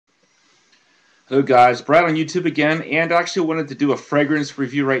Hello guys, Brad on YouTube again, and I actually wanted to do a fragrance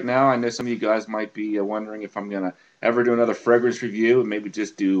review right now. I know some of you guys might be wondering if I'm going to ever do another fragrance review and maybe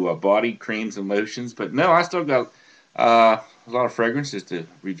just do body creams and lotions, but no, I still got a lot of fragrances to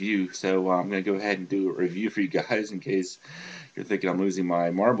review, so I'm going to go ahead and do a review for you guys in case you're thinking I'm losing my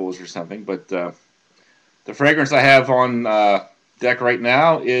marbles or something. But the fragrance I have on deck right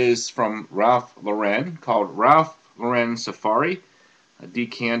now is from Ralph Lauren, called Ralph Lauren Safari. A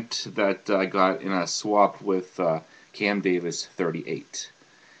decant that I got in a swap with Cam Davis 38.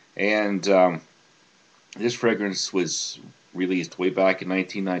 And this fragrance was released way back in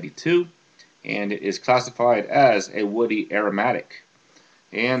 1992, and it is classified as a woody aromatic.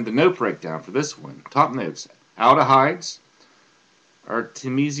 And the note breakdown for this one: top notes: aldehydes,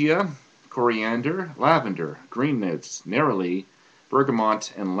 artemisia, coriander, lavender. Green notes: neroli,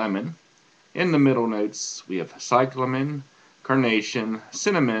 bergamot, and lemon. In the middle notes, we have cyclamen, carnation,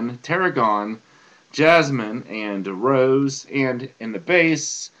 cinnamon, tarragon, jasmine, and rose. And in the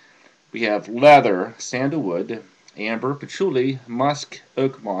base, we have leather, sandalwood, amber, patchouli, musk,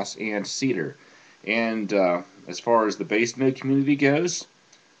 oak moss, and cedar. And as far as the base note community goes,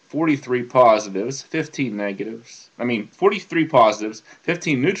 43 positives, 15 negatives. 43 positives,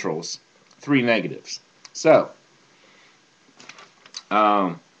 15 neutrals, 3 negatives. So,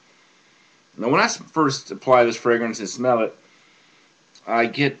 now when I first apply this fragrance and smell it, I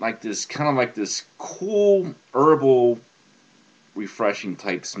get like this cool herbal, refreshing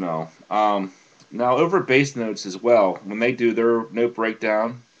type smell. Now over base notes as well, when they do their note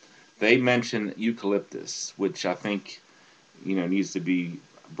breakdown, they mention eucalyptus, which I think needs to be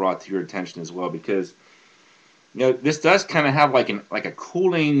brought to your attention as well, because this does kind of have like a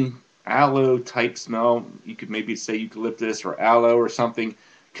cooling aloe type smell. You could maybe say eucalyptus or aloe or something.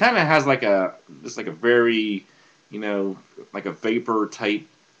 Kind of has like a very like a vapor type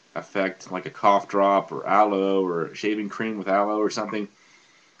effect, like a cough drop or aloe or shaving cream with aloe or something.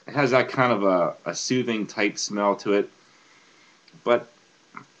 It has that kind of a soothing type smell to it. But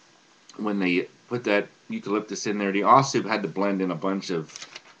when they put that eucalyptus in there, they also had to blend in a bunch of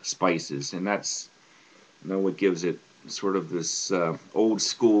spices, and that's what gives it sort of this old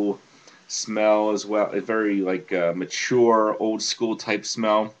school smell as well. A very like mature old school type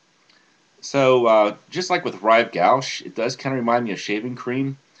smell. So just like with Rive Gouche, it does kind of remind me of shaving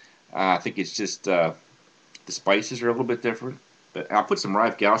cream. I think it's just the spices are a little bit different. But I'll put some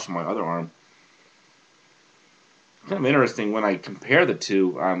Rive Gouche on my other arm. Kind of interesting when I compare the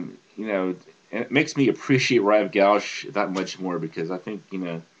two. And it makes me appreciate Rive Gouche that much more, because I think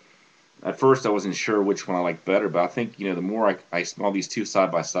at first I wasn't sure which one I liked better, but I think the more I smell these two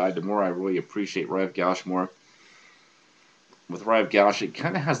side by side, the more I really appreciate Rive Gouche more. With Rive Gouche, it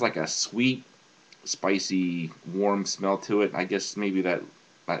kind of has like a sweet, spicy, warm smell to it. I guess maybe that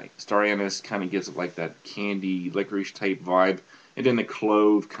star anise kind of gives it like that candy, licorice type vibe, and then the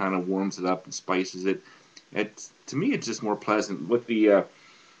clove kind of warms it up and spices it. To me, it's just more pleasant. With the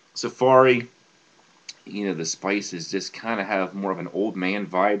Safari, the spices just kind of have more of an old man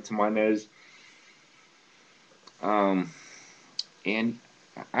vibe to my nose. And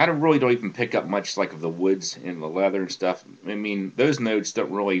I really don't even pick up much like of the woods and the leather and stuff. Those notes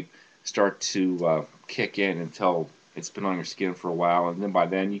don't really start to kick in until it's been on your skin for a while, and then by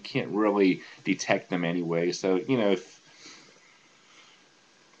then you can't really detect them anyway. So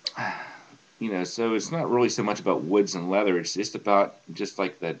so it's not really so much about woods and leather. It's just about just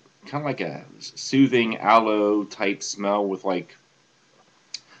like that kind of like a soothing aloe type smell with like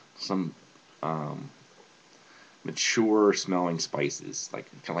some mature smelling spices, like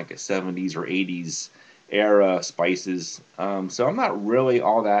kind of like a 70s or 80s era spices. So I'm not really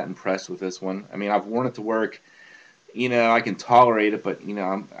all that impressed with this one. I've worn it to work. I can tolerate it, but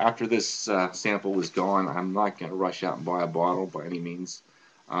after this sample was gone, I'm not going to rush out and buy a bottle by any means.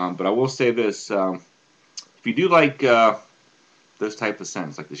 But I will say this: if you do like those type of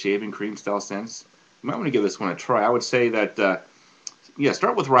scents, like the shaving cream style scents, you might want to give this one a try. I would say that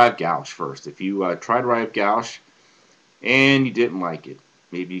start with Rive Gouche first. If you tried Rive Gouche and you didn't like it,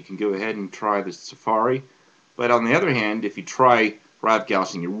 maybe you can go ahead and try the Safari. But on the other hand, if you try Rive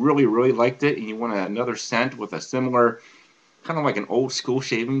Gouche and you really, really liked it, and you want another scent with a similar, kind of like an old school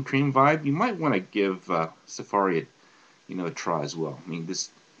shaving cream vibe, you might want to give Safari a try as well. Just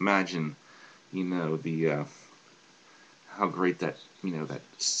imagine, the how great that, that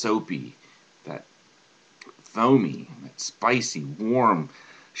soapy, that foamy, that spicy, warm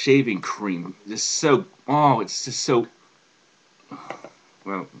shaving cream. It's just so.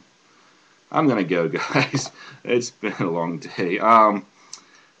 Well, I'm gonna go, guys. It's been a long day.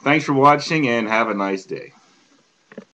 Thanks for watching, and have a nice day.